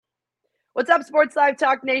What's up, Sports Live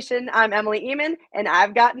Talk Nation? I'm Emily Eamon, and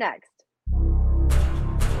I've got next.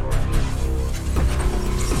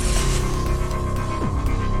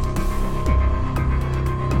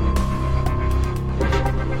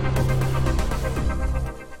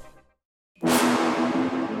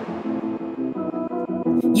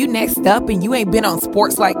 You next up and you ain't been on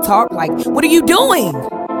Sports Like Talk. Like, what are you doing?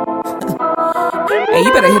 Hey,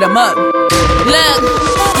 you better hit him up. Look,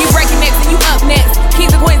 you breaking next and you up next.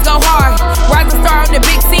 Kings and queens go hard. Rise and star on the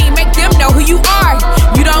big scene. Make them know who you are.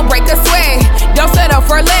 You don't break a sweat. Don't settle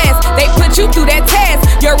for less. They put you through that test.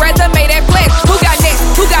 Your resume that flex. Who got next?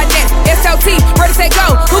 Who got next? SLT, ready, set,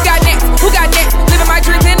 go. Who got next? Who got next? Living my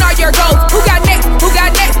dreams and all your goals. Who got next? Who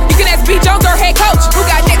got next? You can ask B. Jones or head coach. Who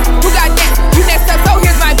got next? Who got next? You next up, so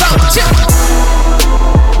here's my vote.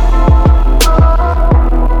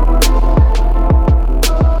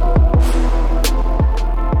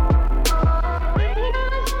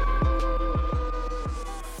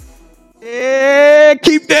 Yeah,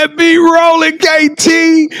 keep that beat rolling,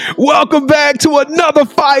 KT. Welcome back to another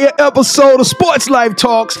fire episode of Sports Life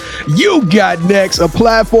Talks. You got next, a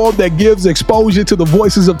platform that gives exposure to the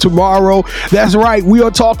voices of tomorrow. That's right, we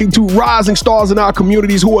are talking to rising stars in our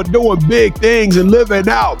communities who are doing big things and living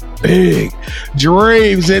out big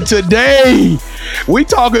dreams. And today, we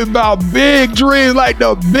talking about big dreams like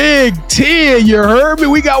the Big Ten. You heard me?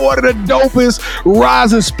 We got one of the dopest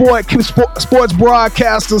rising sports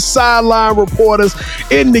broadcasters, sideline reporters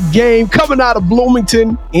in the game, coming out of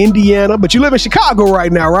Bloomington, Indiana. But you live in Chicago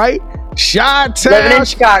right now, right? Chi-Town. Living in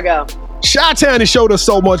Chicago. Chi-Town has showed us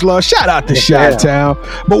so much love. Shout out to Chi-Town.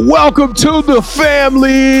 But welcome to the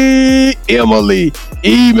family, Emily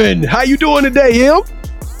Eamon. How you doing today, Em?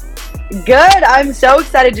 Good. I'm so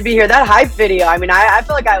excited to be here. That hype video, I mean, I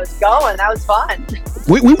feel like I was going. That was fun.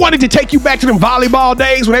 We wanted to take you back to them volleyball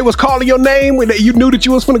days when they was calling your name, when you knew that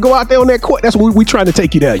you was going to go out there on that court. That's what we trying to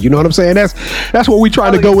take you there. You know what I'm saying? That's what we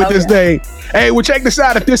trying to go with this day. Hey, well, check this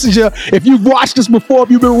out. If you've watched us before, if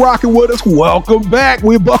you've been rocking with us, welcome back.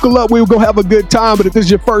 We'll buckle up. We'll go have a good time. But if this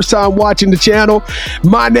is your first time watching the channel,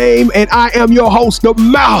 my name, and I am your host, the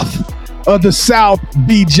mouth of the South,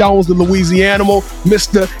 B. Jones, the Louisiana,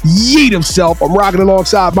 Mr. Yeet himself. I'm rocking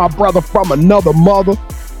alongside my brother from another mother,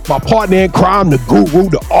 my partner in crime, the guru,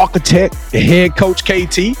 the architect, the head coach,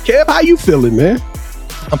 KT. Kev, how you feeling, man?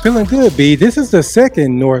 I'm feeling good, B. This is the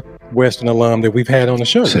second Northwestern alum that we've had on the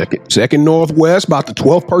show. Second Northwest, about the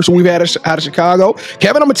 12th person we've had out of Chicago.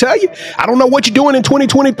 Kevin, I'm gonna tell you, I don't know what you're doing in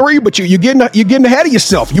 2023, but you're getting ahead of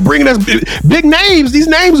yourself. You're bringing us big names. These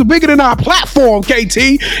names are bigger than our platform,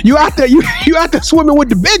 KT. You out there swimming with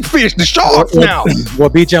the big fish, the sharks now. Well,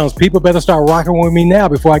 B. Jones, people better start rocking with me now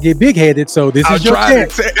before I get big headed. So this is your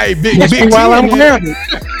chance. Hey, big while I'm grounded.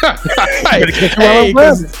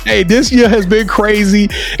 Hey, this year has been crazy.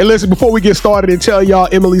 And listen, before we get started and tell y'all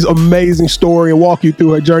Emily's amazing story and walk you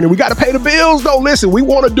through her journey, we got to pay the bills, though. Listen, we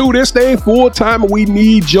want to do this thing full time, and we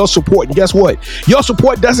need your support. And guess what? Your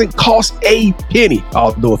support doesn't cost a penny.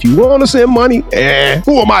 Although if you want to send money,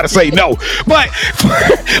 who am I to say no? But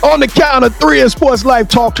on the count of three in Sports Life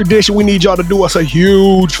Talk tradition, we need y'all to do us a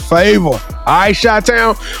huge favor. All right,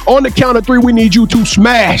 Chi-Town? On the count of three, we need you to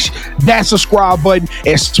smash that subscribe button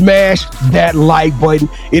and smash that like button.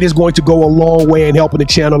 It is going to go a long way in helping the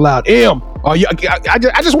channel out. I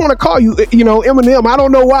just want to call you, Eminem. I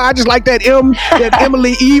don't know why. I just like that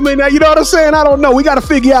Emily Eamon. You know what I'm saying? I don't know. We got to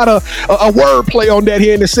figure out a word play on that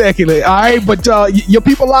here in a second. All right, but your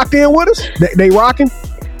people locked in with us? They rocking?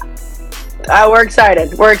 We're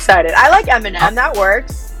excited. I like Eminem. That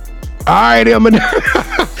works. All right, Eminem.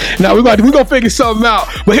 Now we're gonna figure something out.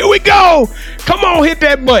 But here we go. Come on, hit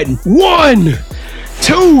that button. 1,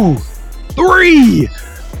 2, 3.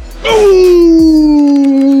 Ooh.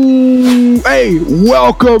 Hey,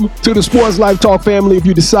 welcome to the Sports Life Talk family. If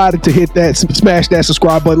you decided to hit that, smash that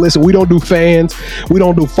subscribe button. Listen, we don't do fans. We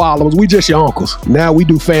don't do followers. We just your uncles. Now we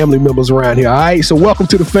do family members around here. All right, so welcome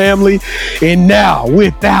to the family. And now,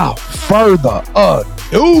 without further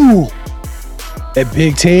ado, that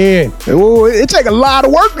Big Ten. Ooh, it take a lot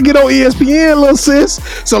of work to get on ESPN, little sis.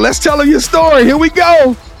 So let's tell her your story. Here we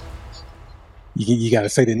go. You got to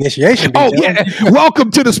say the initiation. Oh, yeah. Welcome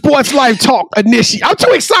to the Sports Life Talk initiation. I'm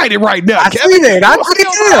too excited right now. I see that.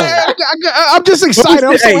 I'm just excited.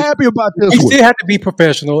 I'm so happy about this. You still have to be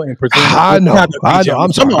professional and present. I know.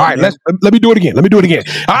 I'm sorry. All right, let me do it again.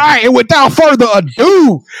 All right, and without further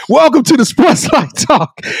ado, welcome to the Sports Life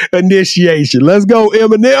Talk initiation. Let's go,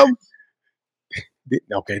 Eminem.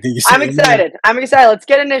 Okay. I'm excited. Let's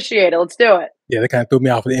get initiated. Let's do it. Yeah, that kind of threw me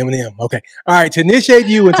off with the Eminem. Okay. All right. To initiate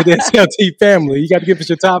you into the SLT family, you got to give us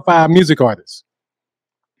your top 5 music artists.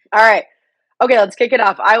 All right. Okay, let's kick it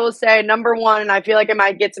off. I will say number one, and I feel like I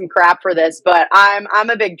might get some crap for this, but I'm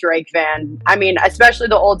a big Drake fan. I mean, especially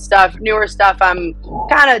the old stuff, newer stuff. I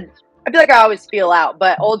feel like I always feel out,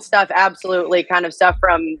 but old stuff, absolutely. Kind of stuff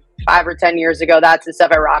from 5 or 10 years ago. That's the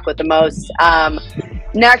stuff I rock with the most.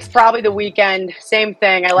 Next, probably The Weeknd. Same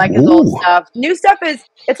thing. I like his old stuff. New stuff it's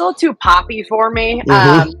a little too poppy for me.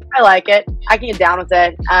 I like it. I can get down with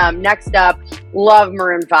it. Next up, love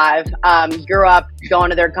Maroon 5. Grew up going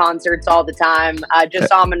to their concerts all the time. Just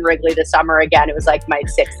saw them in Wrigley this summer again. It was like my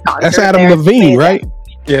 6th concert. That's Adam Levine, right?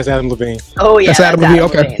 Yes, Adam Levine. Oh yeah, that's Adam Levine.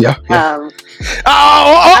 Okay, Levine. Yeah.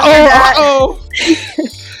 Oh.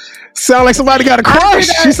 Sound like somebody got a crush.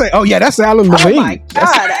 She said, "Oh yeah, that's Alan Levine." Oh my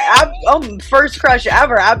god, I'm first crush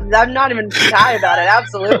ever. I'm not even shy about it.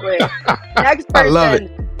 Absolutely. Next person, I love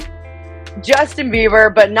it. Justin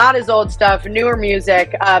Bieber, but not his old stuff. Newer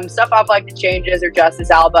music, stuff off like The Changes or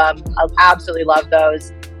Justice album. I absolutely love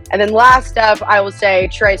those. And then last up, I will say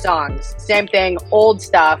Trey Songz. Same thing, old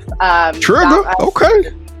stuff. Trigger,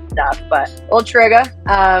 okay. Stuff, but old Trigger.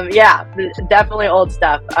 Yeah, definitely old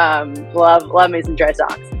stuff. Love me some Trey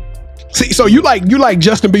Songz. See, so you like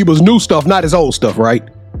Justin Bieber's new stuff, not his old stuff, right?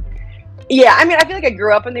 Yeah, I mean, I feel like I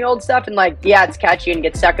grew up in the old stuff, and like, yeah, it's catchy and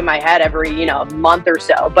gets stuck in my head every month or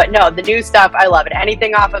so. But no, the new stuff, I love it.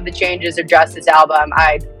 Anything off of the Changes or Justice album,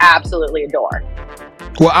 I absolutely adore.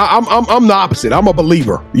 Well, I'm the opposite. I'm a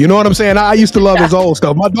believer. You know what I'm saying? I used to love his old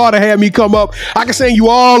stuff. My daughter had me come up. I can sing you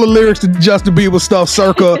all the lyrics to Justin Bieber stuff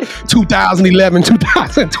circa 2011,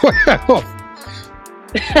 2012.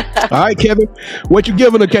 All right, Kevin, what you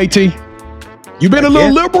giving her, KT? You've been a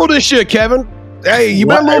little liberal this year, Kevin. Hey, you've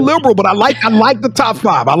been a little liberal, but I like the top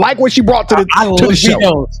 5. I like what she brought to the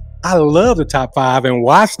show. I love the top 5, and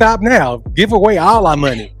why stop now? Give away all our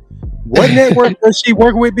money. What network does she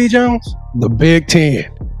work with, B. Jones? The Big 10.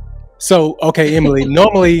 So, okay, Emily,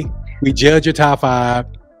 normally we judge your top 5.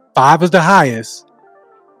 5 is the highest,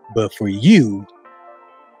 but for you,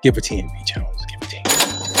 give a 10, B. Jones. Give a 10.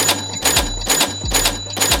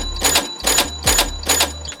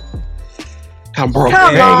 I'm broke.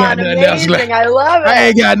 Come on, amazing. I love it. I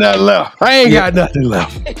ain't got nothing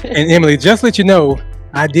left. And Emily, just let you know,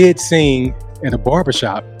 I did sing at a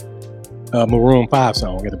barbershop, Maroon 5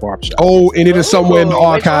 song at the barbershop. Oh, and it is somewhere in the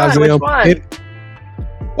archives. Which one?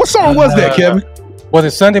 What song was that, Kevin? Was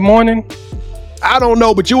it Sunday Morning? I don't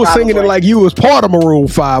know, but you were singing it like you was part of Maroon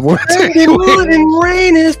 5. Sunday morning,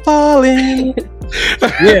 rain is falling.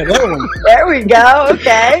 Yeah, that one. There we go.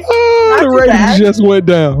 Okay. The ratings just went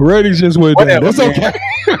down. Down. That's okay.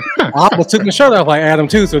 I almost took my shirt off like Adam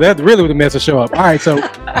too, so that really would have messed the show up. All right, so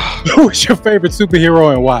who's your favorite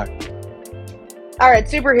superhero and why? All right,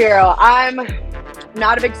 superhero. I'm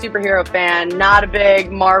not a big superhero fan, not a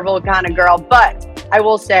big Marvel kind of girl, but I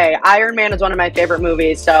will say Iron Man is one of my favorite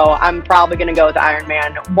movies, so I'm probably going to go with Iron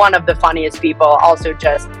Man. One of the funniest people, also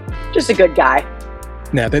just a good guy.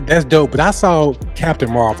 Now, that's dope, but I saw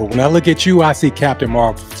Captain Marvel. When I look at you, I see Captain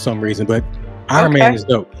Marvel for some reason, but Iron Man is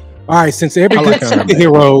dope. All right, since every good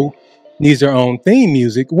superhero needs their own theme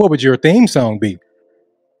music, what would your theme song be?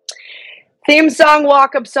 Theme song,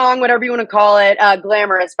 walk-up song, whatever you want to call it,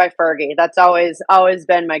 Glamorous by Fergie. That's always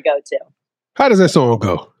been my go-to. How does that song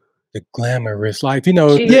go? The glamorous life,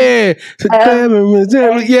 yeah. Glamorous,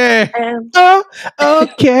 yeah.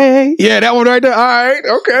 Okay. Yeah, that one right there. All right,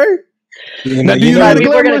 okay. Now, people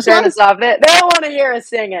are going to turn us off. They don't want to hear us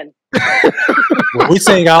singing. Well, we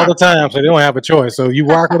sing all the time, so they don't have a choice. So you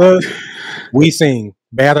rock with us, we sing,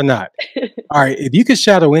 bad or not. All right, if you could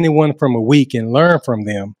shadow anyone from a week and learn from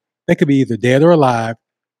them, they could be either dead or alive,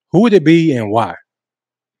 who would it be and why?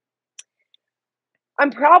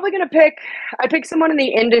 I'm probably going to pick someone in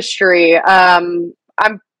the industry.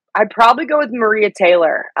 I'd probably go with Maria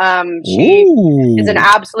Taylor. She is an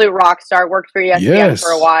absolute rock star. Worked for ESPN for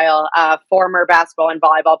a while. Former basketball and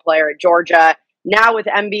volleyball player at Georgia. Now with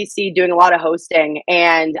NBC doing a lot of hosting.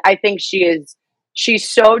 And I think she's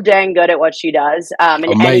so dang good at what she does.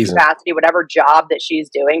 In any capacity, whatever job that she's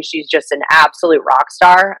doing, she's just an absolute rock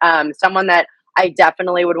star. Someone that I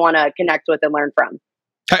definitely would want to connect with and learn from.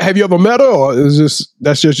 Have you ever met her, or is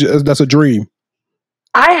that's a dream?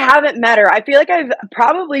 I haven't met her. I feel like I've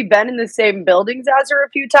probably been in the same buildings as her a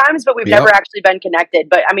few times, but we've never actually been connected.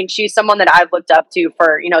 But I mean, she's someone that I've looked up to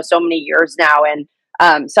for, so many years now,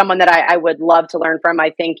 and someone that I would love to learn from.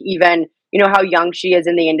 I think even, how young she is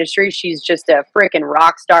in the industry, she's just a freaking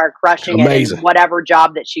rock star, crushing it in whatever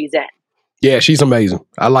job that she's in. Yeah, she's amazing.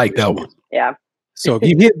 I like that one. Yeah. So if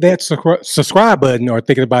you hit that subscribe button or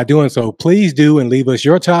thinking about doing so, please do, and leave us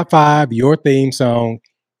your top 5, your theme song,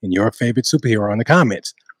 and your favorite superhero in the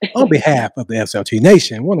comments. On behalf of the SLT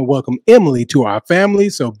Nation, I want to welcome Emily to our family.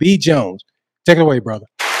 So B. Jones, Take it away, brother.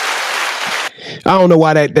 I don't know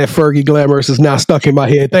why that Fergie glamorous is now stuck in my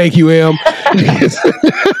head. Thank you, Em.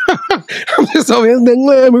 I'm just over here,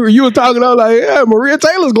 glamour. You were talking, I was like, yeah, Maria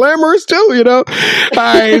Taylor's glamorous too, you know? All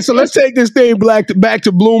right, so let's take this thing back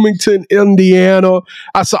to Bloomington, Indiana.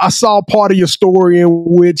 I saw part of your story in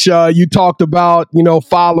which you talked about, you know,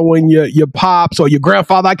 following your pops or your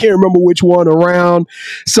grandfather. I can't remember which one around.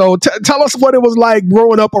 So tell us what it was like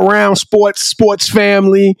growing up around sports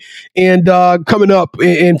family, and coming up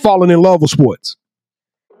and falling in love with sports.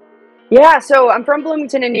 Yeah, so I'm from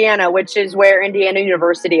Bloomington, Indiana, which is where Indiana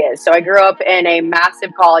University is. So I grew up in a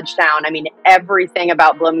massive college town. I mean, everything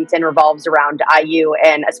about Bloomington revolves around IU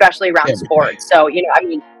and especially around sports. So, you know, I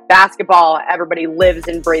mean, basketball, everybody lives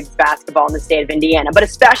and breathes basketball in the state of Indiana, but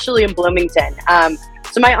especially in Bloomington.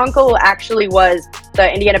 So my uncle actually was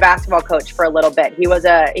the Indiana basketball coach for a little bit.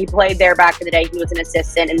 He played there back in the day. He was an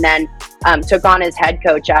assistant, and then took on as head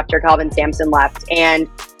coach after Calvin Sampson left. And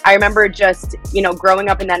I remember just, you know, growing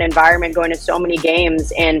up in that environment, going to so many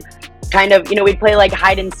games, and kind of, you know, we'd play like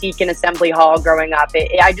hide and seek in Assembly Hall growing up.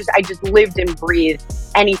 I just lived and breathed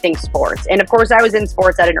anything sports. And of course I was in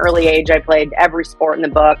sports at an early age. I played every sport in the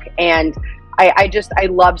book, and I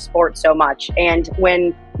love sports so much. And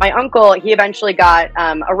when my uncle, he eventually got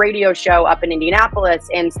a radio show up in Indianapolis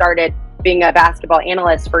and started being a basketball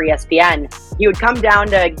analyst for ESPN, he would come down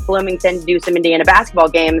to Bloomington to do some Indiana basketball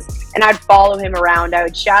games, and I'd follow him around. I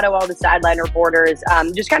would shadow all the sideline reporters,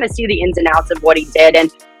 just kind of see the ins and outs of what he did.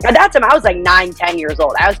 And at that time, I was like 9-10 years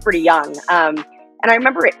old. I was pretty young. And I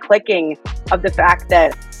remember it clicking of the fact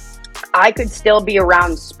that I could still be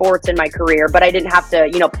around sports in my career, but I didn't have to,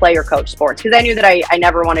 you know, play or coach sports, because I knew that I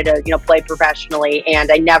never wanted to, you know, play professionally,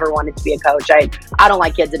 and I never wanted to be a coach. I don't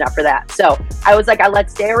like kids enough for that. So I was like,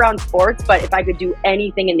 let's stay around sports, but if I could do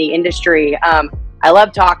anything in the industry, I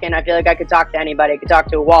love talking. I feel like I could talk to anybody. I could talk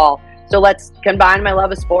to a wall. So let's combine my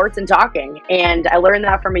love of sports and talking. And I learned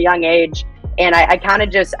that from a young age. And I kind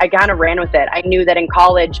of ran with it. I knew that in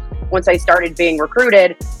college, once I started being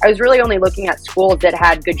recruited, I was really only looking at schools that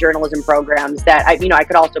had good journalism programs that I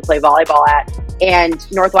could also play volleyball at. And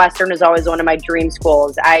Northwestern is always one of my dream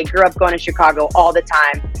schools. I grew up going to Chicago all the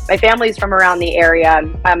time. My family's from around the area.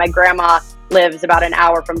 My grandma lives about an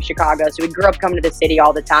hour from Chicago, so we grew up coming to the city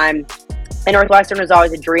all the time. And Northwestern was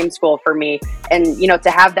always a dream school for me. And, you know, to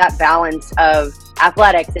have that balance of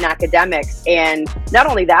athletics and academics, and not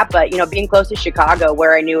only that, but, you know, being close to Chicago,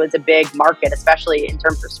 where I knew was a big market, especially in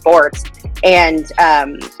terms of sports. And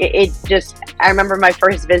I remember my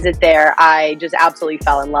first visit there, I just absolutely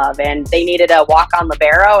fell in love. And they needed a walk-on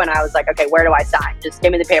libero, and I was like, okay, where do I sign? Just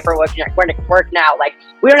give me the paperwork, work now. Like,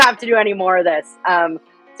 we don't have to do any more of this.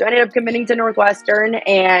 So I ended up committing to Northwestern,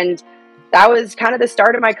 and that was kind of the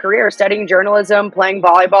start of my career, studying journalism, playing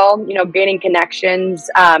volleyball, you know, gaining connections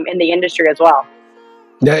in the industry as well.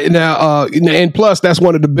 Now, and plus, that's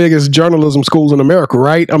one of the biggest journalism schools in America,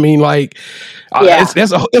 right? I mean, like,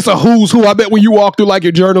 it's a who's who. I bet when you walk through like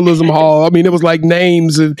your journalism hall, I mean, it was like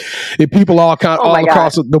names and people all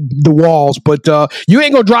across the walls. But you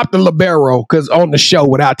ain't gonna drop the libero on the show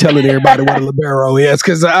without telling everybody what a libero is,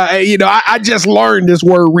 because I just learned this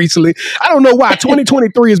word recently. I don't know why.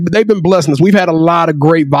 2023 they've been blessing us. We've had a lot of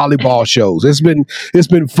great volleyball shows. It's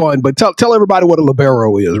been fun. But tell everybody what a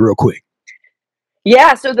libero is real quick.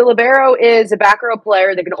 Yeah, so the libero is a back row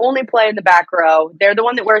player that can only play in the back row. They're the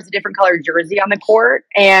one that wears a different colored jersey on the court,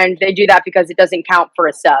 and they do that because it doesn't count for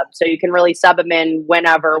a sub. So you can really sub them in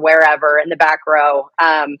whenever, wherever in the back row.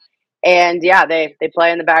 And yeah, they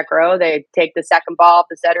play in the back row. They take the second ball,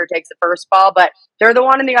 the setter takes the first ball, but they're the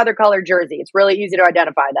one in the other colored jersey. It's really easy to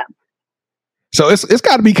identify them. So it's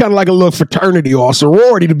got to be kind of like a little fraternity or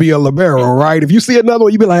sorority to be a libero, right? If you see another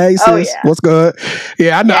one, you be like, "Hey, sis, what's good?"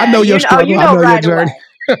 Yeah, I know your struggle. I know your journey.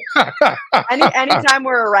 Anytime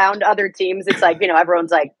we're around other teams, it's like,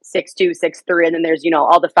 everyone's like 6'2", 6'3", and then there's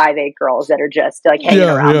all the 5'8" girls that are just like hanging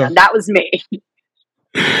around them. That was me.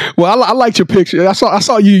 Well, I liked your picture. I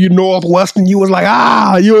saw you Northwestern. You was like,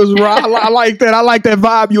 you was right. I like that. I like that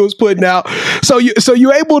vibe you was putting out. So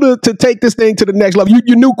you able to take this thing to the next level.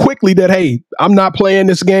 You knew quickly that, hey, I'm not playing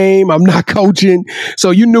this game. I'm not coaching.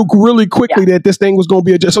 So you knew really quickly that this thing was going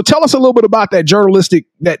to be so tell us a little bit about that journalistic,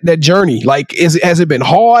 that journey. Like, has it been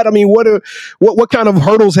hard? I mean, what kind of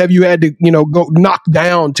hurdles have you had to, go knock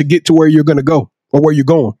down to get to where you're going to go or where you're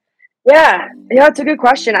going? Yeah, it's a good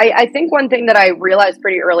question. I think one thing that I realized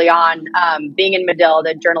pretty early on, being in Medill,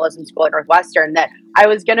 the journalism school at Northwestern, that I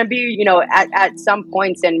was going to be, at some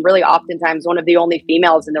points and really oftentimes one of the only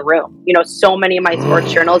females in the room. So many of my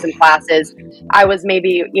sports journalism classes, I was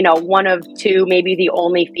maybe, one of two, maybe the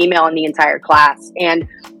only female in the entire class. And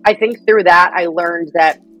I think through that, I learned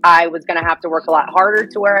that I was going to have to work a lot harder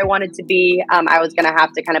to where I wanted to be. I was going to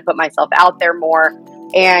have to kind of put myself out there more.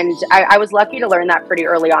 And I was lucky to learn that pretty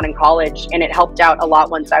early on in college, and it helped out a lot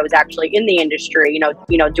once I was actually in the industry,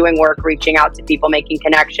 doing work, reaching out to people, making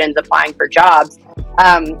connections, applying for jobs.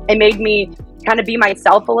 It made me kind of be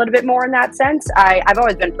myself a little bit more in that sense. I've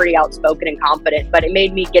always been pretty outspoken and confident, but it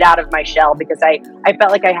made me get out of my shell because I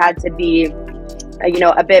felt like I had to be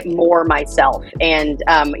a bit more myself, and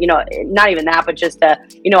not even that, but just a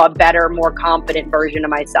better, more confident version of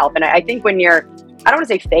myself. And I think when you're, I don't want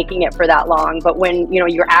to say faking it for that long, but when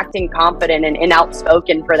you're acting confident and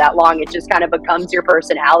outspoken for that long, it just kind of becomes your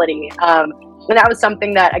personality. And that was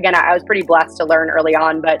something that, again, I was pretty blessed to learn early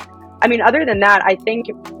on. But I mean, other than that, I think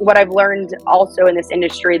what I've learned also in this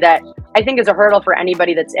industry that I think is a hurdle for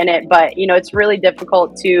anybody that's in it, but it's really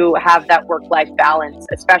difficult to have that work-life balance,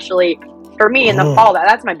 especially for me in the fall.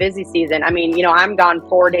 That's my busy season. I mean, I'm gone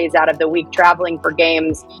 4 days out of the week traveling for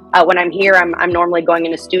games. When I'm here, I'm normally going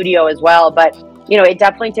in a studio as well. But, it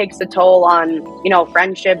definitely takes a toll on,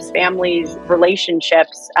 friendships, families,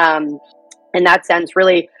 relationships. In that sense,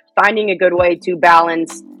 really finding a good way to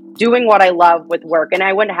balance doing what I love with work. And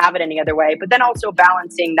I wouldn't have it any other way. But then also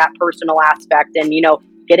balancing that personal aspect and,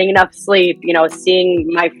 getting enough sleep, seeing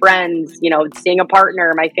my friends, seeing a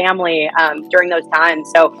partner, my family during those times.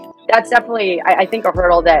 So that's definitely, I think, a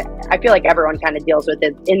hurdle that I feel like everyone kind of deals with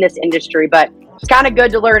it in this industry, but it's kind of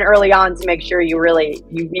good to learn early on to make sure you really,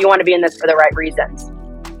 you want to be in this for the right reasons.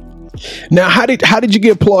 Now, how did you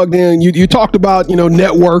get plugged in? You talked about,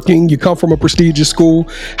 networking. You come from a prestigious school.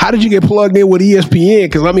 How did you get plugged in with ESPN?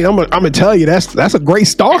 Because I mean, I'm gonna tell you, that's a great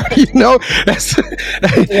start. That's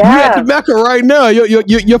you're at the Mecca right now.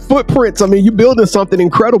 Your footprints. I mean, you're building something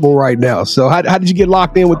incredible right now. So how did you get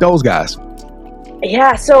locked in with those guys?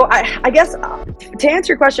 Yeah, so I guess to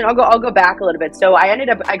answer your question, I'll go back a little bit. So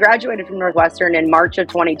I graduated from Northwestern in March of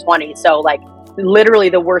 2020. So like literally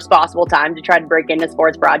the worst possible time to try to break into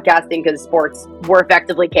sports broadcasting because sports were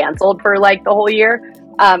effectively canceled for like the whole year.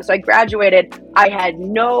 So I graduated. I had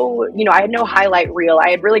no highlight reel.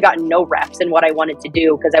 I had really gotten no reps in what I wanted to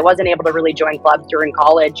do because I wasn't able to really join clubs during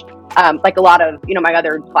college, like a lot of my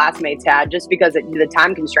other classmates had, just because of the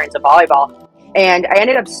time constraints of volleyball. And I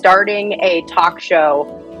ended up starting a talk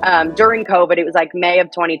show during COVID. It was like May of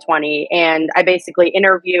 2020. And I basically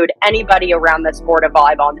interviewed anybody around the sport of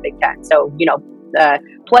volleyball in the Big Ten. So,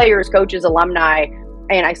 players, coaches, alumni.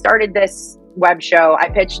 And I started this web show. I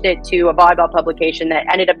pitched it to a volleyball publication that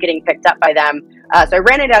ended up getting picked up by them. So I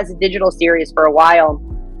ran it as a digital series for a while.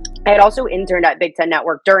 I had also interned at Big Ten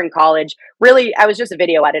Network during college. Really, I was just a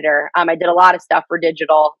video editor. I did a lot of stuff for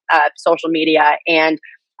digital, social media, and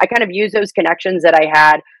I kind of used those connections that I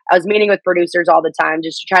had. I was meeting with producers all the time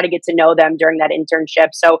just to try to get to know them during that internship.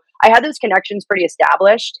 So I had those connections pretty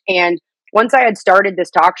established. And once I had started this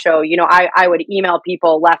talk show, I would email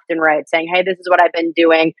people left and right saying, hey, this is what I've been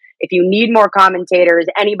doing. If you need more commentators,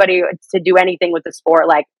 anybody to do anything with the sport,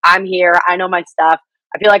 like I'm here, I know my stuff.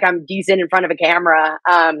 I feel like I'm decent in front of a camera.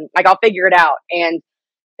 Like I'll figure it out. And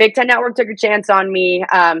Big Ten Network took a chance on me.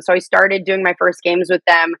 So I started doing my first games with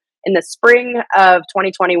them in the spring of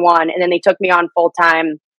 2021. And then they took me on full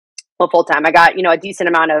time. I got, a decent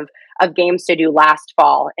amount of games to do last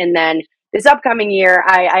fall. And then this upcoming year,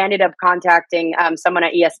 I ended up contacting someone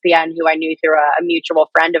at ESPN who I knew through a mutual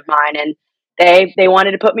friend of mine. And they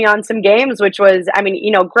wanted to put me on some games, which was,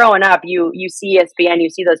 growing up, you see ESPN,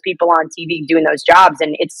 you see those people on TV doing those jobs,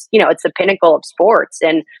 and it's the pinnacle of sports.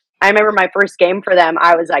 And I remember my first game for them,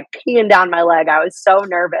 I was like peeing down my leg. I was so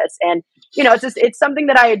nervous. And, it's something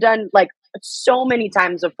that I had done like so many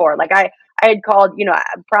times before. Like I had called,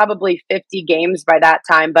 probably 50 games by that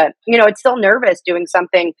time, but, it's still nervous doing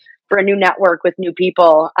something for a new network with new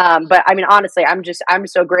people. But I mean, honestly, I'm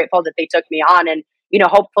so grateful that they took me on, and,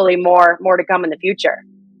 hopefully more to come in the future.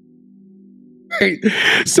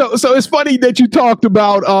 So it's funny that you talked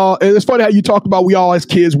about, it's funny how you talked about we all as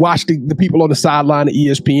kids watched the people on the sideline of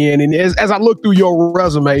ESPN. And as I look through your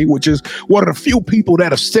resume, which is one of the few people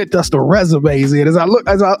that have sent us the resumes in, as I look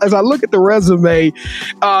at the resume,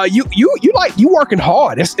 you working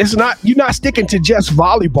hard. It's not, you're not sticking to just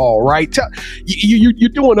volleyball, right? You're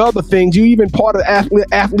doing other things. You even part of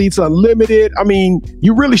Athletes Unlimited. I mean,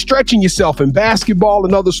 you're really stretching yourself in basketball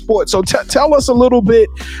and other sports. So tell us a little bit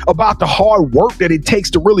about the hard work that it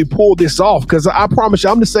takes to really pull this off, because I promise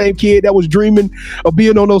you, I'm the same kid that was dreaming of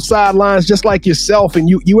being on those sidelines just like yourself, and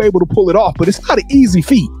you able to pull it off. But it's not an easy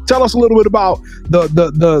feat. Tell us a little bit about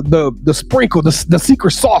the sprinkle, the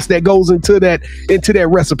secret sauce that goes into that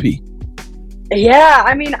recipe. Yeah,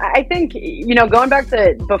 I mean, I think, going back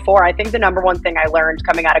to before, I think the number one thing I learned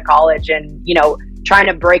coming out of college and, trying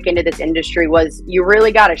to break into this industry was you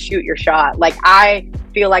really got to shoot your shot. Like, I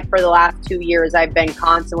feel like for the last 2 years, I've been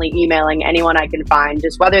constantly emailing anyone I can find,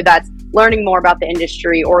 just whether that's learning more about the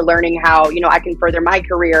industry or learning how, I can further my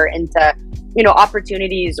career into,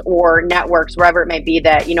 opportunities or networks, wherever it may be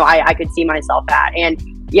that, I could see myself at. And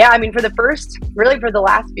yeah, I mean, for the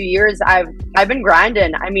last few years, I've been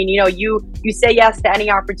grinding. I mean, you say yes to any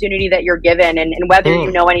opportunity that you're given, and whether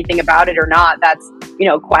you know anything about it or not, that's,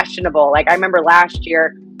 questionable. Like, I remember last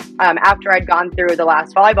year, after I'd gone through the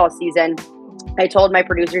last volleyball season, I told my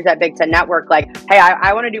producers at Big Ten Network, like, hey,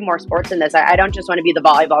 I want to do more sports in this. I don't just want to be the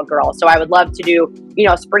volleyball girl. So I would love to do,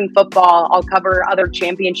 spring football. I'll cover other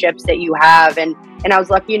championships that you have. And I was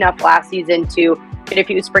lucky enough last season to get a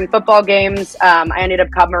few spring football games. I ended up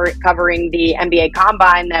covering the NBA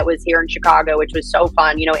Combine that was here in Chicago, which was so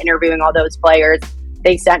fun, interviewing all those players.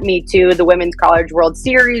 They sent me to the Women's College World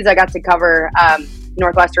Series. I got to cover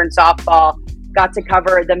Northwestern softball, got to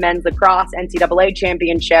cover the men's lacrosse NCAA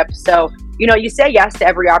championship. So, you say yes to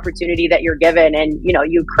every opportunity that you're given, and,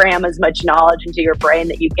 you cram as much knowledge into your brain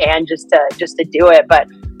that you can just to do it. But,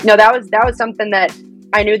 that was something that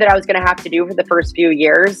I knew that I was going to have to do for the first few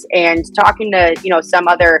years. And talking to, some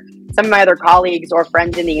of my other colleagues or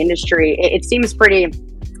friends in the industry, it seems pretty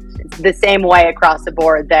the same way across the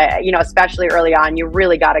board that, especially early on, you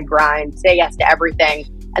really got to grind, say yes to everything.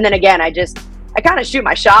 And then again, I kind of shoot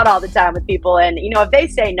my shot all the time with people. And, if they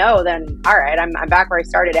say no, then all right, I'm back where I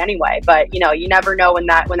started anyway. But, you never know when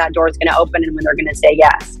that door is going to open and when they're going to say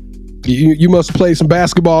yes. You must play some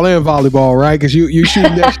basketball and volleyball, right? Because you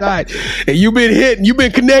shooting that shot, and you've been hitting, you've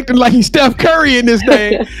been connecting like he's Steph Curry in this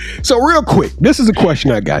thing. So real quick, this is a question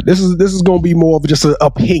I got. This is going to be more of just an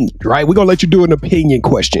opinion, right? We're going to let you do an opinion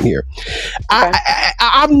question here. Okay.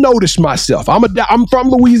 I've noticed myself. I'm from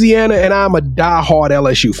Louisiana, and I'm a diehard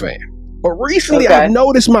LSU fan. But recently, I've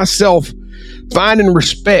noticed myself finding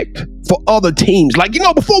respect for other teams. Like,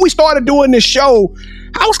 before we started doing this show,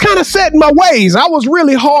 I was kind of set in my ways. I was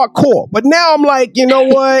really hardcore. But now I'm like, you know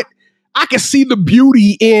what? I can see the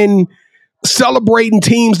beauty in celebrating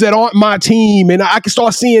teams that aren't my team, and I can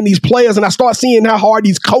start seeing these players, and I start seeing how hard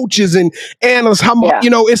these coaches and analysts, how much,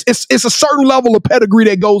 it's a certain level of pedigree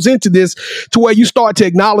that goes into this, to where you start to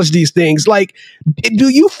acknowledge these things. Like, do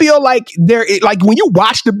you feel like when you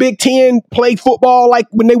watch the Big Ten play football, like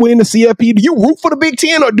when they went into CFP, do you root for the Big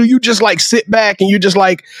Ten, or do you just like sit back and you're just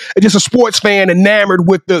like just a sports fan enamored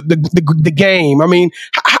with the game? I mean,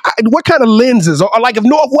 what kind of lenses, or like if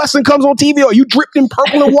Northwestern comes on TV, are you dripped in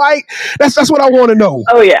purple and white? That's what I want to know.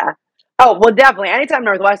 Oh, yeah. Oh, well, definitely. Anytime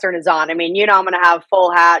Northwestern is on, I mean, I'm going to have full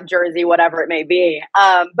hat, jersey, whatever it may be.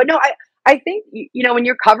 But no, I think, when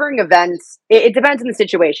you're covering events, it depends on the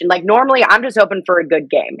situation. Like, normally I'm just hoping for a good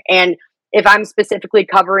game. And if I'm specifically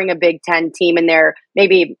covering a Big Ten team in there,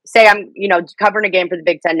 maybe say I'm, covering a game for the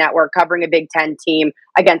Big Ten Network, covering a Big Ten team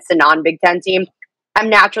against a non-Big Ten team, I'm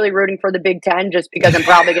naturally rooting for the Big Ten just because I'm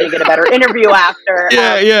probably going to get a better interview after.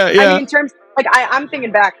 Yeah. I mean, in terms, like, I'm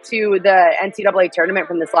thinking back to the NCAA tournament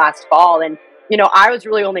from this last fall, and, I was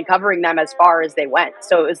really only covering them as far as they went.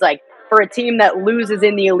 So it was like, for a team that loses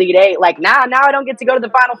in the Elite Eight, like, now I don't get to go to the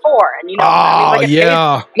Final Four. And,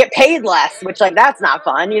 I get paid less, which, like, that's not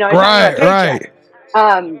fun. Right.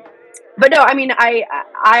 But no, I mean,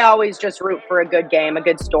 I always just root for a good game, a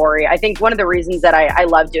good story. I think one of the reasons that I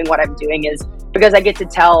love doing what I'm doing is because I get to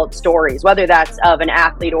tell stories, whether that's of an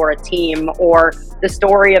athlete or a team or the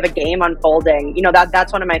story of a game unfolding.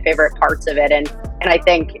 That's one of my favorite parts of it. And I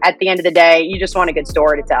think at the end of the day, you just want a good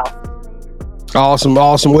story to tell. Awesome.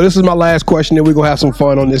 Well, this is my last question, and we're going to have some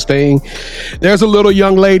fun on this thing. There's a little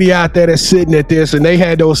young lady out there that's sitting at this, and they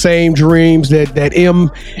had those same dreams that M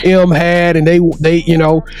had, and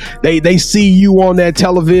they see you on that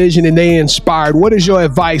television, and they inspired. What is your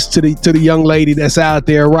advice to the young lady that's out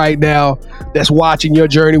there right now, that's watching your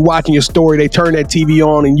journey, watching your story? They turn that TV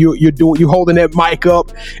on, and you're holding that mic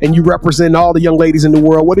up, and you represent all the young ladies in the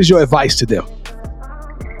world. What is your advice to them?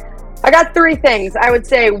 I got 3 things. I would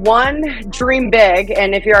say 1, dream big.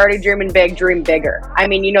 And if you're already dreaming big, dream bigger. I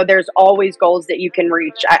mean, there's always goals that you can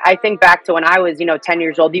reach. I think back to when I was, 10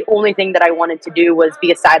 years old, the only thing that I wanted to do was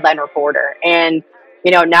be a sideline reporter. And,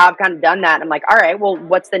 now I've kind of done that. I'm like, all right, well,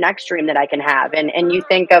 what's the next dream that I can have? And you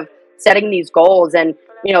think of setting these goals, and,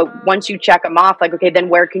 once you check them off, like, okay, then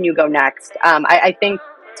where can you go next? I think,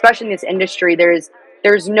 especially in this industry,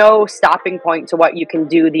 there's no stopping point to what you can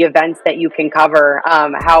do, the events that you can cover,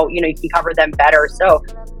 how, you can cover them better. So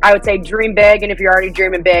I would say dream big. And if you're already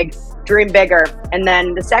dreaming big, dream bigger. And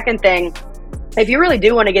then the second thing, if you really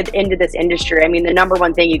do want to get into this industry, I mean, the number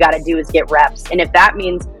one thing you got to do is get reps. And if that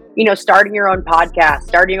means starting your own podcast,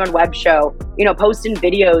 starting your own web show, posting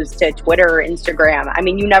videos to Twitter or Instagram. I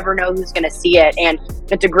mean, you never know who's going to see it. And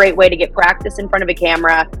it's a great way to get practice in front of a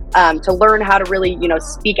camera, to learn how to really,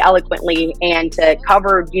 speak eloquently and to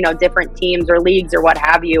cover, different teams or leagues or what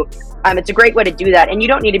have you. It's a great way to do that. And you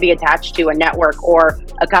don't need to be attached to a network or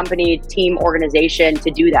a company, team, organization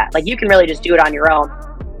to do that. Like, you can really just do it on your own.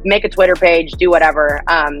 Make a Twitter page, do whatever.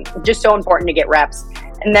 Just so important to get reps.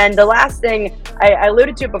 And then the last thing, I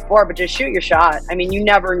alluded to it before, but just shoot your shot. I mean, you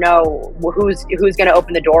never know who's going to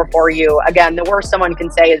open the door for you. Again, the worst someone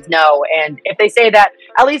can say is no. And if they say that,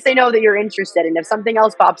 at least they know that you're interested. And if something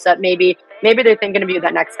else pops up, maybe they're thinking of you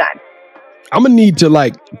that next time. I'm gonna need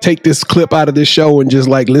to take this clip out of this show and just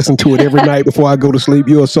listen to it every night before I go to sleep.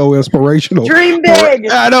 You are so inspirational. Dream big.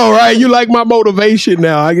 I know, right? You like my motivation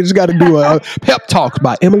now. I just got to do a pep talk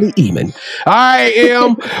by Emily Eman. All right,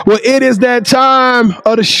 Em. Well, it is that time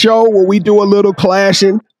of the show where we do a little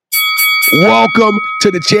clashing. Welcome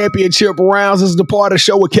to the championship rounds. This is the part of the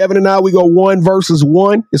show where Kevin and I, we go 1 versus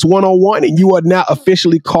 1. It's 1-on-1, and you are now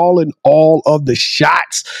officially calling all of the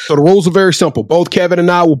shots. So the rules are very simple. Both Kevin and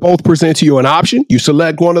I will both present to you an option. You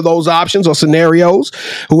select one of those options or scenarios.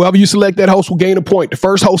 Whoever you select, that host will gain a point. The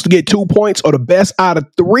first host to get 2 points or the best out of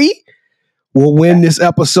 3 will win this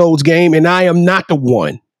episode's game. And I am not the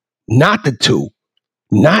 1, not the 2.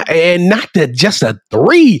 Not just a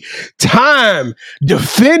 3-time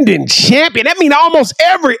defending champion. That means almost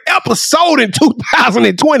every episode in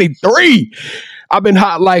 2023. I've been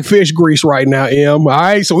hot like fish grease right now, Em. All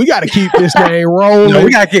right, so we got to keep this thing rolling. No,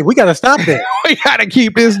 we got to stop that. We got to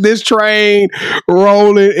keep this train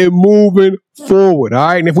rolling and moving forward. All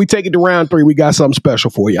right, and if we take it to round 3, we got something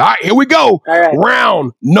special for you. All right, here we go. All right.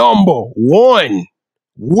 Round number 1.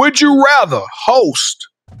 Would you rather host?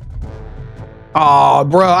 Oh,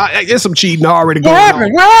 bro, there's some cheating already going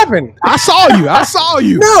on. What happened? I saw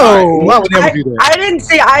you. No, I would never do that. I didn't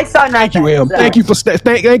see. I saw nothing. Thank you, Em. So. Thank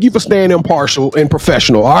you for staying impartial and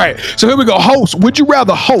professional. All right, so here we go. Host. Would you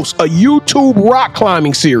rather host a YouTube rock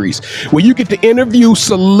climbing series where you get to interview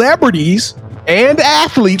celebrities and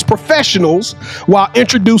athletes, professionals, while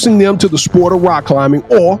introducing them to the sport of rock climbing,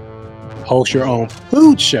 or host your own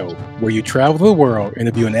food show where you travel the world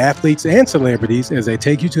interviewing athletes and celebrities as they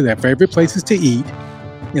take you to their favorite places to eat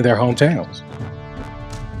in their hometowns?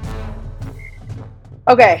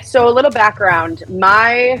 Okay, so a little background.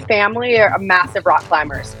 My family are massive rock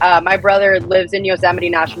climbers. My brother lives in Yosemite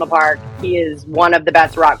National Park. He is one of the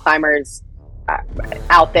best rock climbers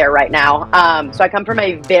out there right now. So I come from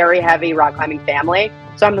a very heavy rock climbing family.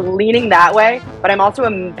 So I'm leaning that way, but I'm also a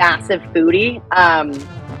massive foodie.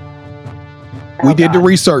 We did the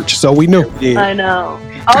research, so we knew. Yeah. I know.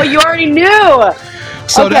 Oh, you already knew.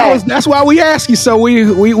 So okay. that's why we asked you. So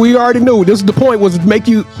we already knew. This is the point, was make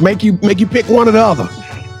you pick one or the other.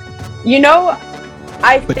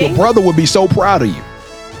 But your brother would be so proud of you.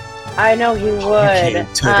 I know he would.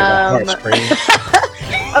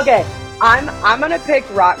 Okay, I'm gonna pick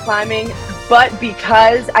rock climbing, but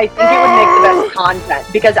because I think it would make the best content.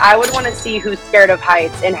 Because I would want to see who's scared of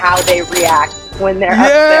heights and how they react when they're up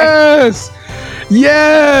there.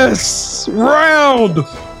 Yes! Round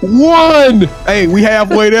 1! Hey, we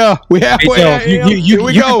halfway there. You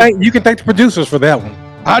can thank the producers for that one.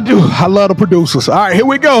 I do. I love the producers. All right, here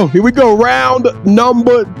we go. Round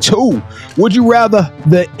number 2. Would you rather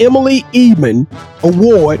the Emily Eman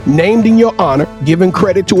Award named in your honor, giving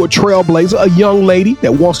credit to a trailblazer, a young lady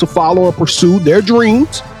that wants to follow and pursue their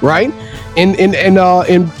dreams, right? In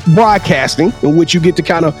broadcasting, in which you get to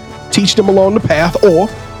kind of teach them along the path, or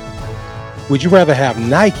would you rather have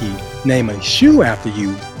Nike name a shoe after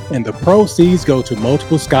you and the proceeds go to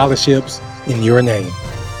multiple scholarships in your name?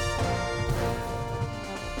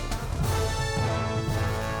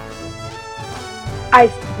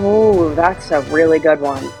 That's a really good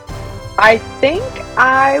one. I think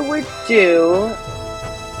I would do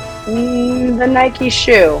the Nike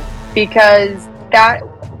shoe, because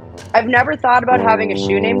I've never thought about having a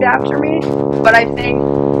shoe named after me, but I think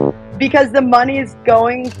because the money is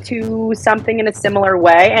going to something in a similar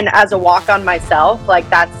way, and as a walk-on myself,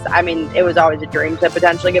 it was always a dream to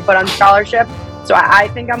potentially get put on scholarship. So I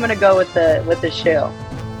think I'm going to go with the shoe.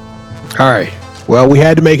 All right. Well, we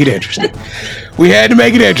had to make it interesting. We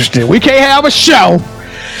can't have a show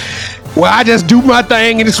where I just do my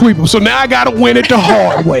thing and sweep them. So now I got to win it the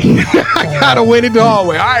hard way. All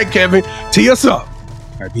right, Kevin, tee us up.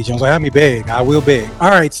 All right, B. Jones, have me beg. I will beg.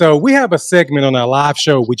 All right, so we have a segment on our live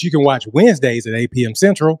show, which you can watch Wednesdays at 8 p.m.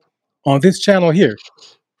 Central on this channel here,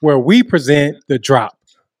 where we present the drop,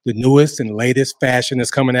 the newest and latest fashion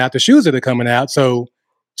that's coming out, the shoes that are coming out. So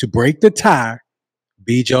to break the tie,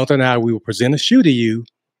 B. Jones and I, we will present a shoe to you,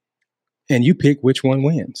 and you pick which one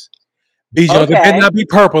wins. Bijan, Okay. it better not be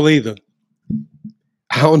purple either.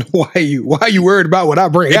 I don't know why you worried about what I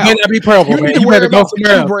bring It out. better not be purple, You man. need to You worry better go about what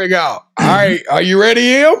somewhere you else. bring out. All right, are you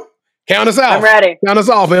ready, Em? Count us off. I'm ready. Count us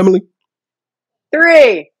off, Emily.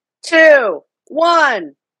 3, 2,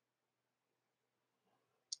 1.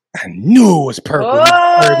 I knew it was purple. You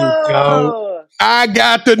dirty goat. Whoa! I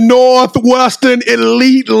got the Northwestern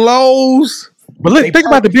Elite Lows. But look, They think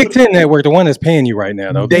about the purple. Big Ten Network, the one that's paying you right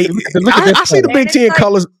now, though. They, Look at this I see the color. Big And Ten it's like-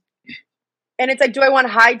 colors, And it's like, do I want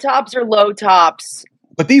high tops or low tops?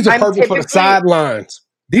 but these are I'm purple for the typically- sidelines.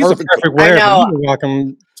 These Perfect. are perfect I wear. know. You can rock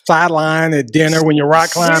them sideline at dinner when you're rock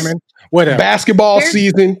climbing, whatever. Basketball Here's-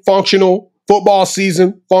 season, functional. Football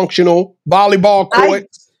season, functional. Volleyball court.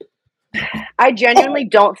 I genuinely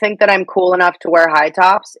don't think that I'm cool enough to wear high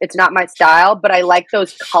tops. It's not my style, but I like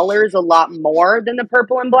those colors a lot more than the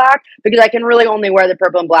purple and black because I can really only wear the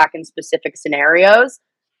purple and black in specific scenarios.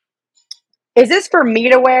 Is this for me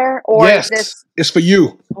to wear or Yes, is this? it's for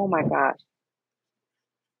you. Oh my gosh.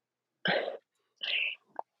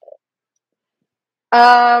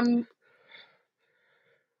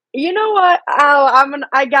 You know what? Oh,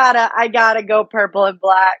 I gotta go purple and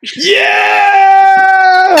black.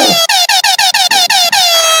 Yeah!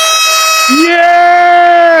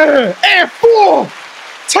 Yeah! And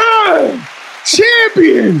 4-time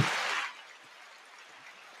champion!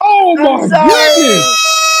 Oh I'm my sorry. goodness!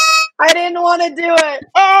 I didn't want to do it.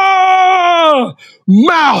 Oh!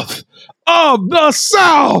 Mouth of the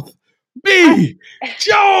South! B.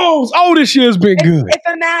 Jones! Oh, this year's been good.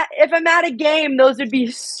 If I'm at a game, those would be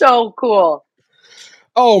so cool.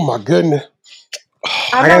 Oh my goodness.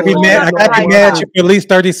 I'm I not gotta be cool mad. enough I to gotta be hide mad at that. you for at least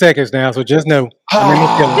 30 seconds now. So just know. I'm in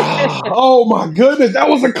the feeling. Oh my goodness, that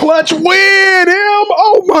was a clutch win, Em.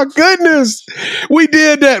 Oh my goodness. We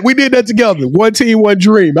did that. We did that together. One team, one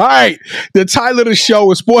dream. All right. The title of the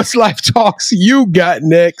show is Sports Life Talks. You got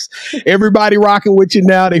next. Everybody rocking with you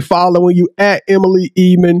now. They following you at Emily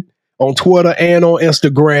Eman on Twitter and on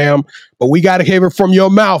Instagram. But we got to hear it from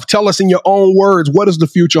your mouth. Tell us in your own words, what does the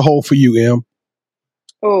future hold for you, Em?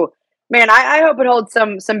 Oh man, I hope it holds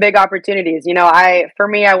some big opportunities. You know, I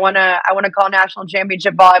wanna call a national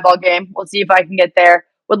championship volleyball game. We'll see if I can get there.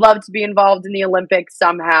 Would love to be involved in the Olympics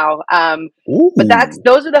somehow. But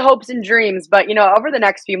those are the hopes and dreams. But you know, over the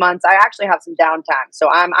next few months, I actually have some downtime, so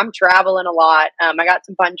I'm traveling a lot. I got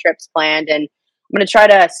some fun trips planned, and I'm gonna try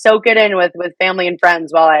to soak it in with family and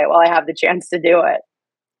friends while I have the chance to do it.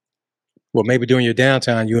 Well, maybe during your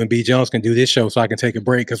downtime, you and B. Jones can do this show so I can take a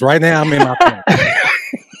break. Because right now I'm in my phone.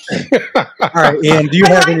 All right, and do you I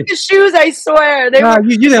have like any? the shoes. I swear they No, were.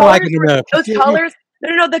 you didn't like it colors were- enough. Those colors.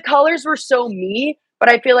 No. The colors were so me. But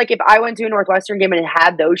I feel like if I went to a Northwestern game and it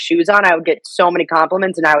had those shoes on, I would get so many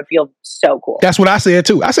compliments and I would feel so cool. That's what I said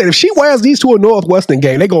too. I said if she wears these to a Northwestern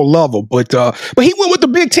game, they're gonna love her. But he went with the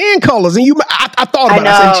Big Ten colors, and I thought about it.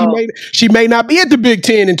 I said she may not be at the Big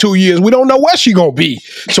Ten in 2 years. We don't know where she gonna be.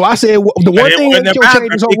 So I said the one thing that's gonna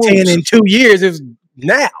change is her Big Ten rules. in 2 years is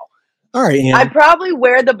now. All right, Ian. I probably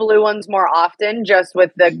wear the blue ones more often just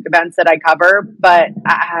with the events that I cover. But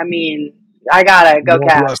I mean, I gotta go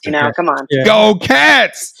Cats, Northwestern, you know, yeah. come on. Yeah. Go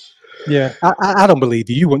Cats! Yeah, I don't believe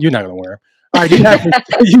you. You're not going to wear them. All right,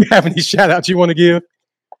 do you have any shout outs you want to give?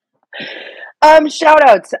 Shout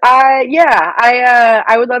outs.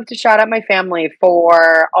 I would love to shout out my family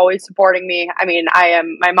for always supporting me. I mean,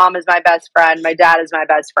 my mom is my best friend. My dad is my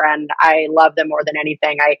best friend. I love them more than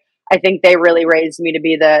anything. I think they really raised me to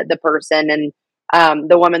be the person and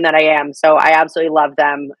the woman that I am. So I absolutely love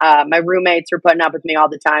them. My roommates are putting up with me all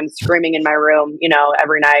the time, screaming in my room, you know,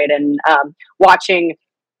 every night and watching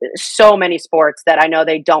so many sports that I know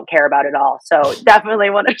they don't care about at all. So definitely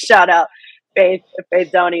want to shout out Faith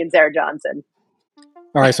Doney and Sarah Johnson.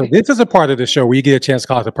 All right, so this is a part of the show where you get a chance to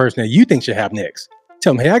call out the person that you think should have next.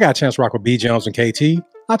 Tell them, hey, I got a chance to rock with B. Jones and KT.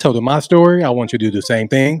 I told them my story. I want you to do the same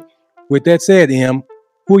thing. With that said, Em,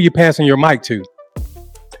 who are you passing your mic to?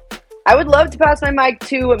 I would love to pass my mic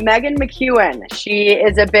to Megan McEwen. She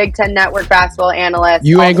is a Big Ten Network basketball analyst.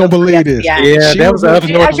 You ain't also gonna for believe this. ESPN. Yeah, She that was was the other Is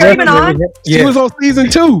she Northwestern. even on? She Yeah. was on season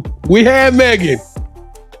 2. We had Megan.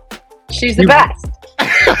 She's the best.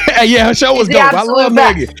 Yeah, her show was She's the dope. I absolute love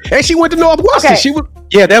best. Megan. And she went to Northwestern. Okay. She was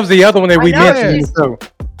Yeah, that was the other one that we I know, mentioned. she's- So,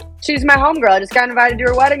 She's my homegirl. I just got invited to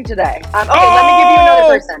her wedding today. Okay, let me give you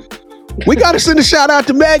another person. we gotta send a shout out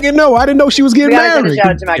to Megan. No, I didn't know she was getting We gotta send a married. shout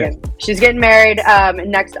out to Megan. She's getting married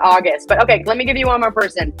next August. But okay, let me give you one more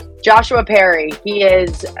person. Joshua Perry. He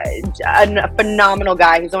is a phenomenal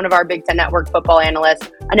guy. He's one of our Big Ten Network football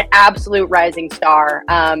analysts, an absolute rising star.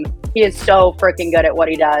 He is so freaking good at what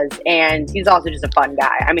he does, and he's also just a fun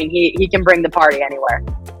guy. I mean, he can bring the party anywhere.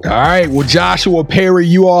 All right. Well, Joshua Perry,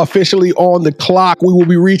 you are officially on the clock. We will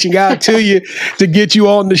be reaching out to you to get you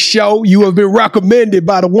on the show. You have been recommended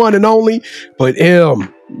by the one and only, but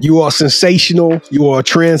you are sensational. You are a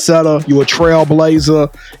trendsetter. You are a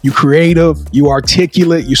trailblazer. You creative. You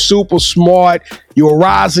articulate. You super smart. You're a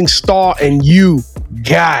rising star, and you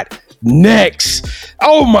got next.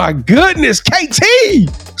 Oh my goodness, KT,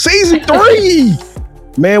 season 3.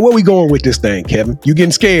 Man, where we going with this thing, Kevin? You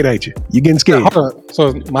getting scared, ain't you? You getting scared? Hold on.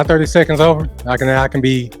 So my 30 seconds over. I can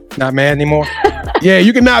be not mad anymore. Yeah,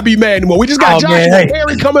 you cannot be mad anymore. We just got Joshua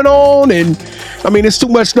Perry coming on, and I mean, it's too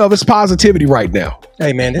much stuff. It's positivity right now.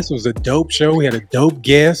 Hey man, this was a dope show. We had a dope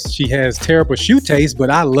guest. She has terrible shoe taste, but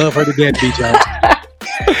I love her to death, BJ.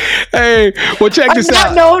 Hey, well, check this out.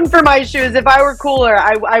 I'm not known for my shoes. If I were cooler,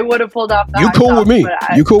 I would have pulled off the You high cool top, with me.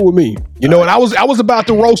 You cool with me. You know, and I was about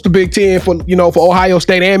to roast the Big Ten for Ohio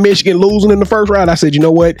State and Michigan losing in the first round. I said, you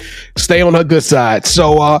know what? Stay on her good side.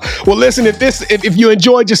 So, well, listen, if you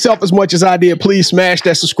enjoyed yourself as much as I did, please smash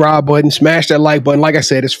that subscribe button, smash that like button. Like I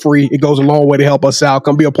said, it's free. It goes a long way to help us out.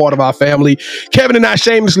 Come be a part of our family. Kevin and I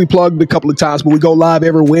shamelessly plugged a couple of times, but we go live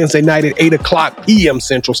every Wednesday night at 8:00 p.m.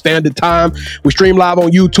 Central Standard Time. We stream live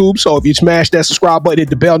on YouTube. So if you smash that subscribe button,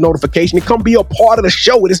 hit the bell notification, and come be a part of the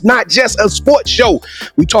show. It is not just a sports show.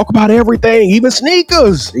 We talk about everything, even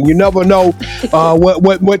sneakers, and you never know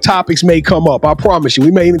what topics may come up. I promise you.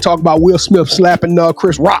 We may even talk about Will Smith slapping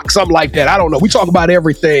Chris Rock, something like that. I don't know. We talk about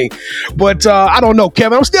everything, but I don't know,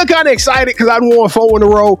 Kevin. I'm still kind of excited because I won 4 in a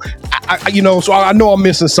row. So I know I'm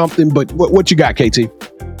missing something. But what you got,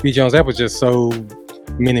 KT? B. Jones, that was just so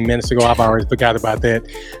many minutes ago. I've already forgot about that.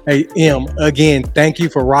 Hey, M, again, thank you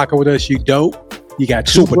for rocking with us. You dope. You got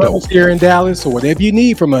super dope here in Dallas. So whatever you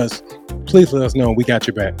need from us, please let us know. We got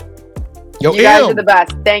your back. Yo, you guys are the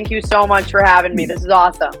best. Thank you so much for having me. This is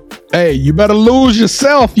awesome. Hey, you better lose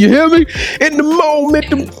yourself. You hear me? In the moment.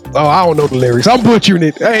 I don't know the lyrics. I'm butchering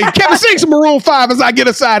it. Hey, Kevin, sing some Maroon 5 as I get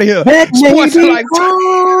us out of here. That Sports like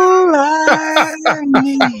all I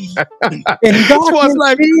need. And Sports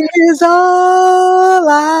like is all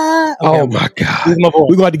I. Oh my God.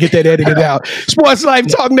 We're going to get that edited out. Sports Life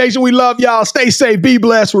Talk Nation, we love y'all. Stay safe, be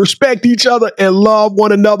blessed, respect each other, and love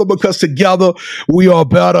one another, because together we are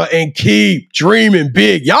better, and keep dreaming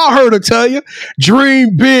big. Y'all heard her tell you,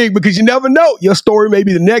 dream big, because you never know. Your story may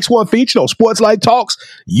be the next one featured on Sports Life Talks.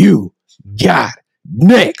 You got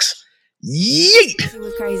next. Yeet.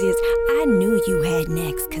 What's crazy is I knew you had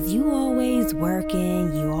next, because you always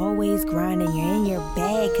working, you always grinding, you're in your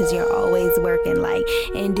bag because you're always working. Like,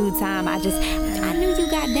 in due time, I knew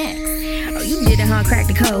you got next. Oh, you did it, huh? Crack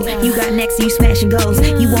the code. You got next, you smashing goals.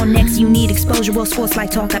 You want next, you need exposure. Well, Sports Like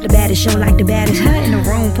Talk got the baddest show, like the baddest hut in the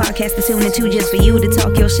room. Podcast to tune into just for you to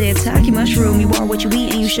talk your shit. Talk your mushroom. You are what you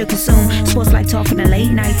eat and you should consume. Sports Like Talk from the late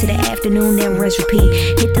night to the afternoon, then rest repeat.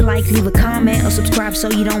 Hit the like, leave a comment, or subscribe so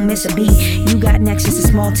you don't miss a beat. You got next, just a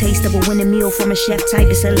small taste of a winning meal from a chef type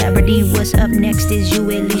of celebrity. What's up next is you,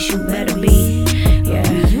 at least you better be. Yeah,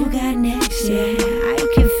 you got next, yeah. I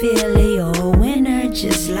can feel it, you're a winner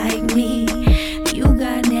just like me. You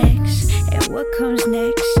got next, and what comes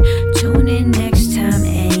next? Tune in next time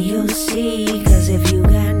and you'll see. Cause if you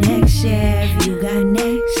got next, yeah, if you got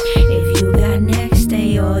next, if you got next, then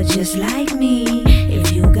you're just like me.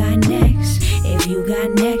 If you got next, if you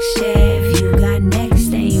got next, yeah, if you got next,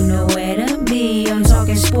 then you know where to be. I'm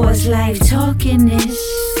talking Sports Life, talking this.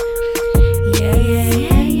 Yeah, yeah, yeah.